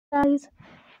Guys,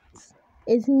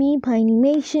 it's me,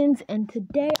 Pinymations, and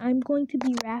today I'm going to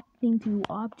be reacting to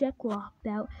Object Locked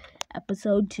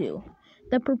Episode 2,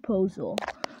 The Proposal.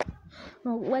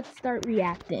 Well, let's start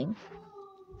reacting.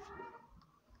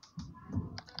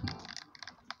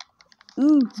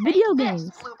 Ooh, video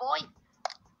games. Blue boy.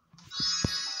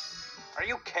 Are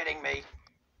you kidding me?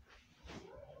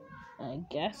 I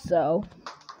guess so.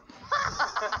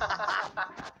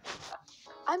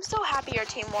 I'm so happy your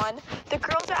team won. The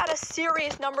girls are at a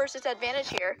serious numbers disadvantage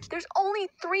here. There's only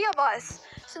 3 of us.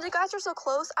 Since the guys are so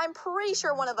close, I'm pretty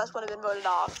sure one of us would have been voted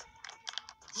off.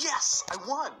 Yes, I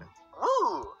won.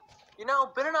 Ooh! You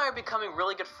know, Ben and I are becoming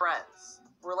really good friends.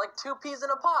 We're like 2 peas in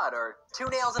a pod, or 2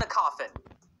 nails in a coffin.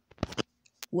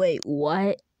 Wait,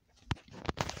 what?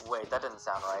 Wait, that didn't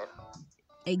sound right.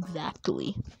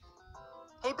 Exactly.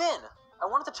 Hey, Ben, I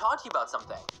wanted to talk to you about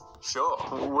something. Sure.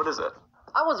 What is it?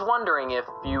 I was wondering if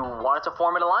you wanted to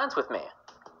form an alliance with me.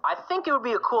 I think it would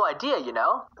be a cool idea, you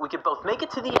know? We could both make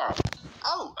it to the end.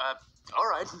 Oh, all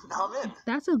right. I'm in.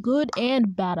 That's a good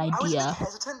and bad I was a idea. bit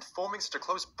hesitant forming such a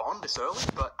close bond this early,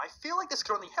 but I feel like this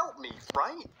could only help me,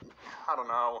 right? I don't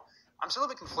know. I'm still a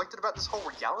bit conflicted about this whole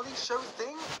reality show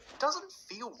thing. It doesn't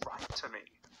feel right to me.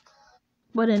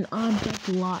 But in Object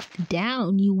Locked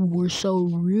Down, you were so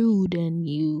rude and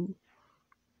you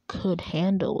could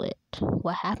handle it.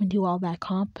 What happened to all that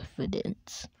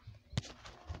confidence?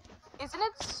 Isn't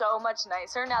it so much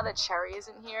nicer now that Cherry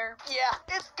isn't here? Yeah,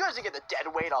 it's good to get the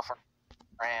dead weight off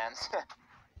our hands.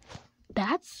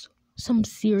 That's some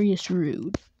serious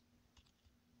rude.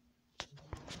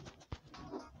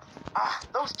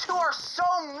 Those 2 are so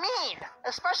mean!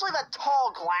 Especially that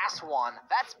tall glass one.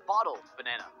 That's bottled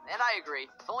banana. And I agree.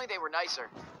 If only they were nicer.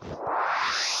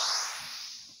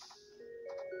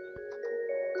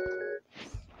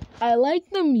 I like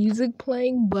the music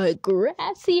playing, but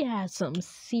Grassy has some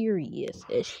serious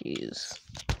issues.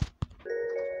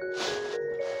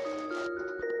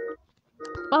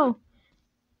 Oh.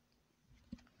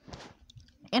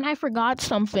 And I forgot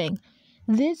something.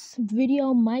 This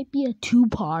video might be a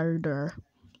 2-parter.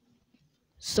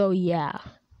 So yeah.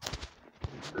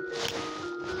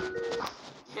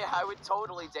 Yeah, I would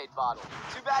totally date Bottle.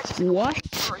 Too bad she's What?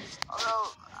 Although,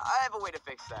 I have a way to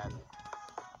fix that.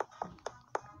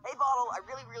 Hey, Bottle, I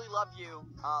really love you.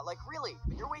 Like, really.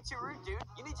 But you're way too rude, dude.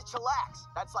 You need to chillax.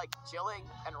 That's like chilling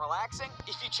and relaxing.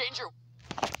 If you change your...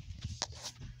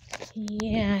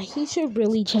 Yeah, he should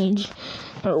really change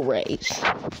her race.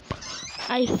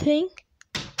 I think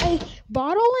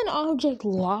Bottle and Object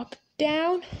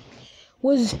Lockdown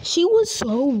she was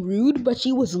so rude, but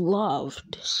she was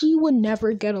loved. She would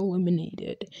never get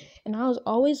eliminated. And I was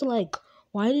always like,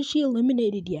 why is she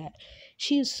eliminated yet?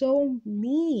 She is so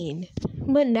mean.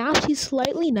 But now she's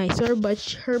slightly nicer, but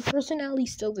her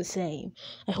personality's still the same.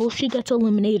 I hope she gets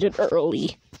eliminated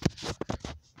early.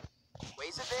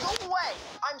 Ways of it? No way!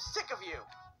 I'm sick of you!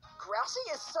 Grassy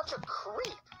is such a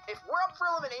creep! If we're up for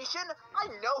elimination, I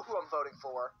know who I'm voting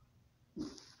for.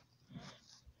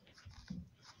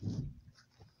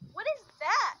 What is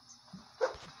that?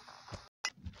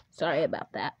 Sorry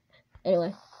about that.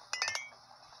 Anyway.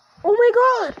 Oh my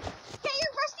god! Get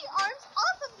your rusty arms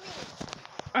off of me!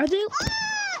 Are they...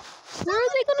 What are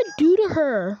they gonna do to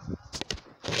her?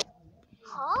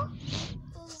 Huh?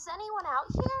 Is anyone out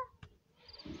here?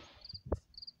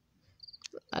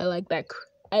 I like that.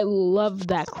 I love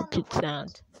that cricket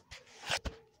sound.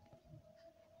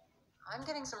 I'm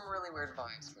getting some really weird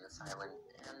vibes from this island,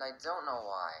 and I don't know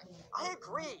why. I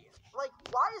agree. Like,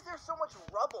 why is there so much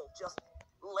rubble just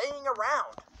laying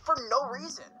around for no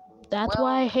reason? That's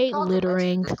why I hate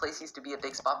littering. This place used to be a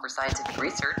big spot for scientific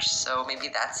research, so maybe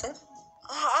that's it?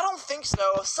 I don't think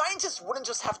so. Scientists wouldn't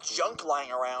just have junk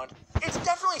lying around. It's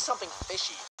definitely something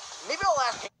fishy. Maybe I'll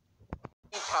ask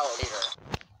Pal later.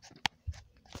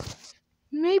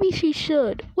 Maybe she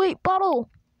should. Wait, Bottle!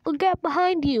 Look out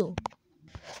behind you.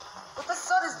 What the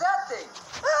sun is that thing?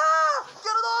 Ah!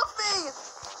 Get it off me!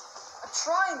 I'm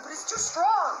trying, but it's too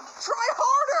strong. Try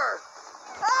harder!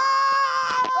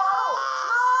 Ah! No!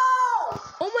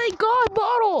 Oh my god,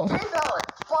 Bottle! Hey, Ballad,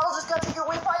 Bottle just got taken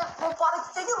away by a robotic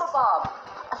thingamabob.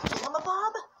 A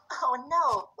thingamabob? Oh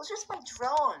no, those are just my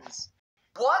drones.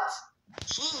 What?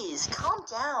 Jeez, calm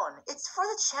down. It's for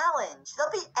the challenge.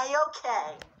 They'll be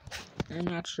a-okay. I'm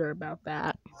not sure about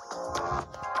that.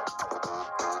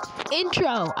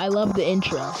 Intro! I love the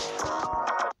intro.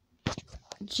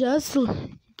 Just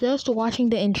watching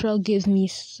the intro gives me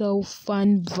so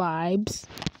fun vibes.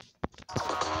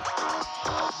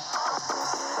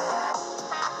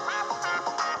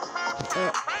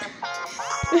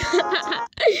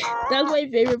 That's my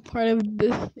favorite part of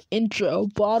this intro.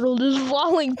 Bottle just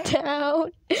falling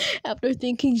down after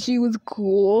thinking she was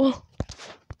cool.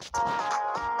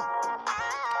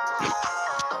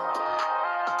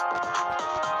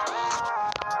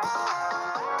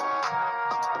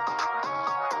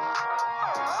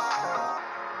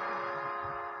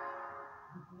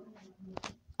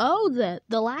 Oh,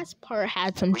 the last part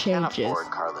had some We can't changes.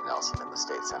 afford Carla Nelson in the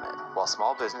state senate. While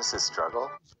small businesses struggle,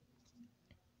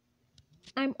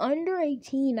 I'm under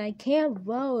 18. I can't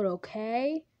vote,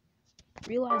 okay?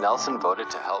 Realize Nelson voted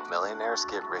to help millionaires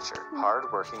get richer.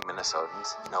 Hard-working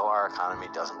Minnesotans know our economy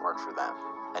doesn't work for them,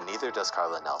 and neither does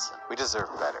Carla Nelson. We deserve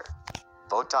better.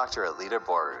 Vote Dr. Alita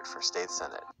Borud for state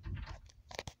senate.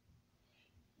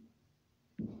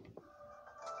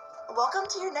 Welcome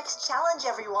to your next challenge,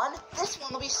 everyone. This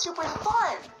one will be super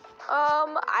fun.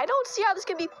 I don't see how this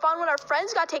can be fun when our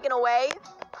friends got taken away.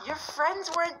 Your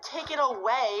friends weren't taken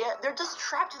away. They're just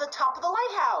trapped at the top of the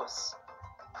lighthouse.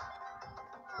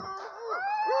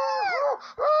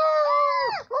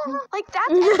 Like, that's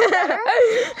any better.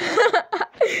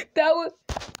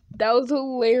 that was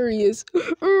hilarious.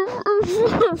 You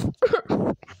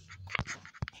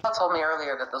told me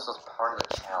earlier that this was part of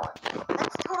the challenge.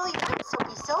 That's totally right,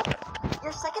 Soapy Soap.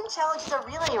 Your second challenge is a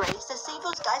relay race to save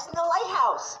those guys in the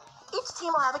lighthouse. Each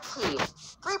team will have a key.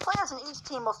 3 players in each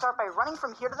team will start by running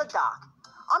from here to the dock.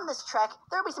 On this trek,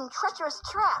 there will be some treacherous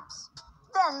traps.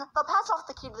 Then, they'll pass off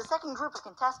the key to the second group of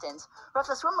contestants who have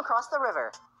to swim across the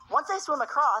river. Once they swim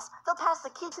across, they'll pass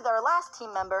the key to their last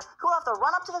team member who will have to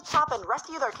run up to the top and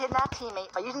rescue their kidnapped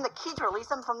teammate by using the key to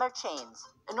release them from their chains.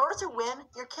 In order to win,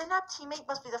 your kidnapped teammate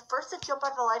must be the first to jump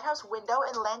out the lighthouse window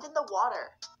and land in the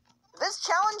water. This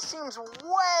challenge seems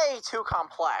way too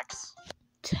complex.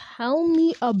 Tell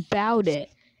me about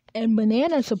it. And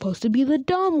Banana's supposed to be the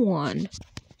dumb one.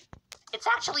 It's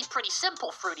actually pretty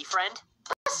simple, Fruity Friend.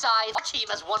 Besides, our team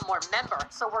has one more member,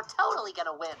 so we're totally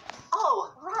gonna win.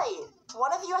 Oh, right.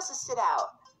 One of you has to sit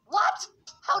out. What?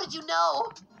 How did you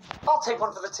know? I'll take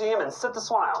one for the team and sit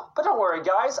this one out. But don't worry,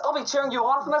 guys. I'll be cheering you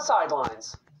on from the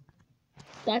sidelines.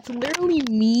 That's literally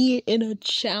me in a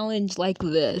challenge like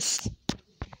this.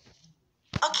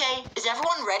 Okay, is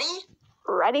everyone ready?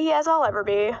 Ready as I'll ever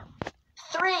be.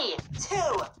 3, 2,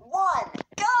 1,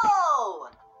 go!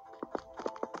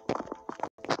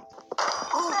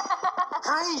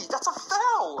 Hey, that's a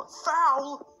foul!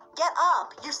 Foul! Get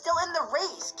up! You're still in the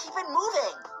race! Keep it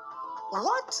moving!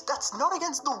 What? That's not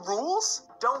against the rules?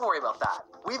 Don't worry about that.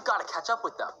 We've got to catch up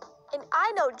with them. And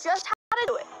I know just how to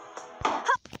do it.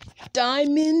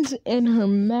 Diamonds and her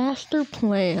master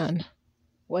plan.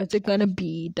 What's it gonna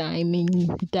be,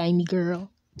 Diamond girl?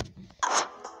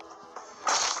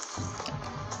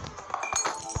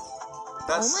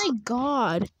 Oh my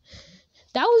god.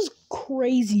 That was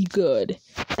crazy good.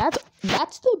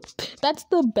 That's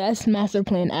the best master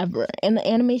plan ever. And the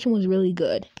animation was really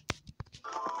good.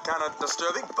 Kinda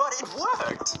disturbing, but it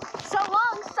worked! So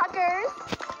long, suckers.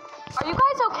 Are you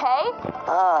guys okay?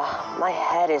 My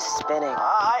head is spinning.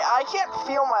 I can't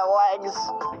feel my legs.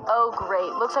 Oh,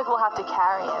 great. Looks like we'll have to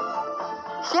carry him.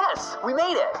 Yes, we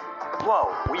made it.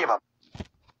 Whoa, we have a...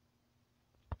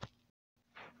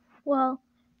 Well,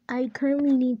 I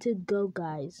currently need to go,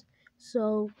 guys.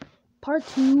 So, part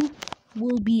 2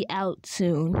 will be out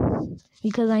soon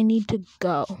because I need to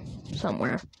go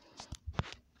somewhere.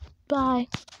 Bye.